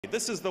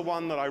This is the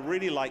one that I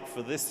really like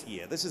for this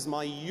year. This is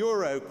my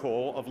Euro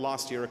call of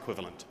last year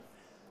equivalent.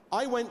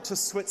 I went to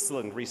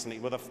Switzerland recently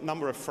with a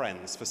number of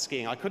friends for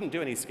skiing. I couldn't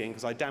do any skiing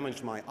because I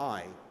damaged my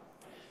eye.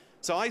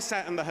 So I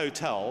sat in the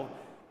hotel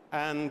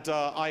and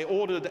I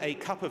ordered a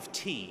cup of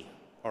tea.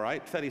 All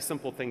right, fairly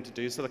simple thing to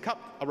do. So the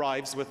cup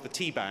arrives with the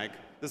tea bag.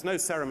 There's no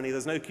ceremony,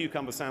 there's no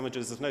cucumber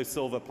sandwiches, there's no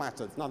silver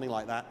platter, nothing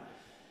like that.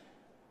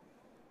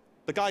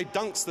 The guy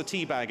dunks the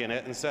tea bag in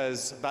it and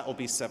says, that'll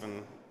be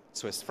 7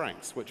 Swiss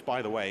francs, which,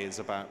 by the way, is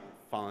about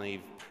 £5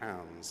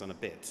 and a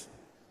bit.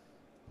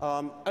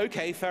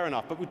 Okay, fair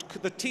enough,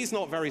 but the tea's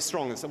not very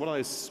strong. It's one of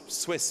those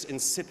Swiss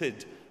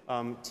insipid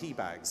tea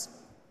bags.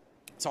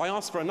 So I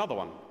asked for another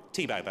one,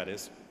 tea bag that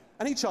is,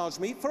 and he charged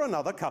me for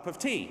another cup of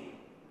tea.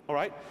 All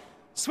right?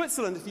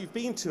 Switzerland, if you've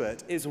been to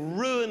it, is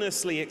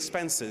ruinously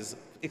expensive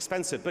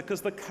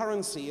because the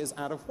currency is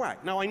out of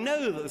whack. Now, I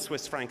know that the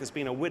Swiss franc has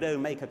been a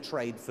widow-maker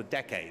trade for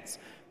decades.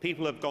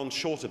 People have gone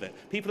short of it.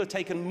 People have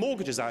taken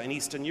mortgages out in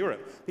Eastern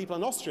Europe. People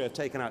in Austria have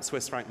taken out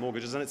Swiss franc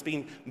mortgages, and it's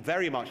been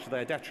very much to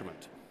their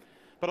detriment.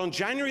 But on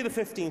January the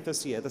 15th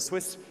this year, the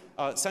Swiss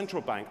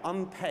central bank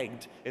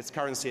unpegged its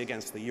currency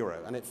against the euro,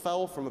 and it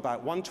fell from about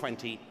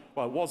 120,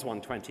 well, it was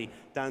 120,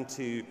 down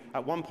to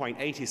at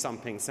 1.80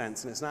 something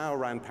cents, and it's now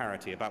around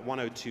parity, about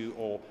 102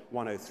 or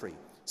 103.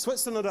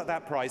 Switzerland at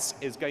that price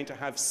is going to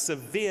have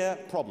severe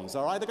problems.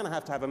 They're either going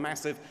to have a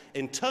massive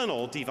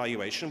internal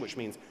devaluation, which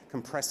means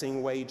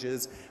compressing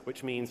wages,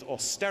 which means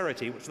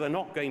austerity, which they're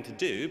not going to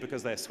do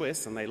because they're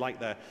Swiss and they like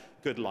their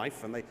good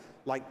life and they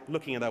like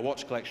looking at their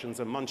watch collections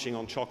and munching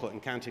on chocolate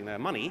and counting their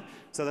money.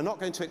 So they're not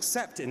going to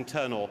accept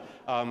internal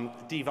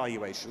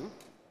devaluation.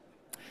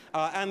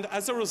 And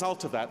as a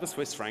result of that, the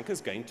Swiss franc is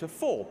going to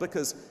fall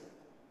because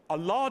a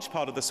large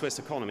part of the Swiss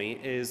economy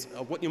is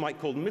what you might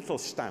call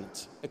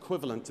Mittelstand,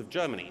 equivalent of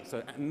Germany,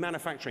 so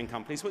manufacturing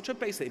companies which are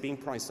basically being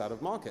priced out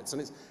of markets.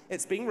 And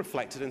it's being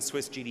reflected in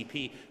Swiss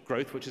GDP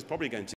growth, which is probably going to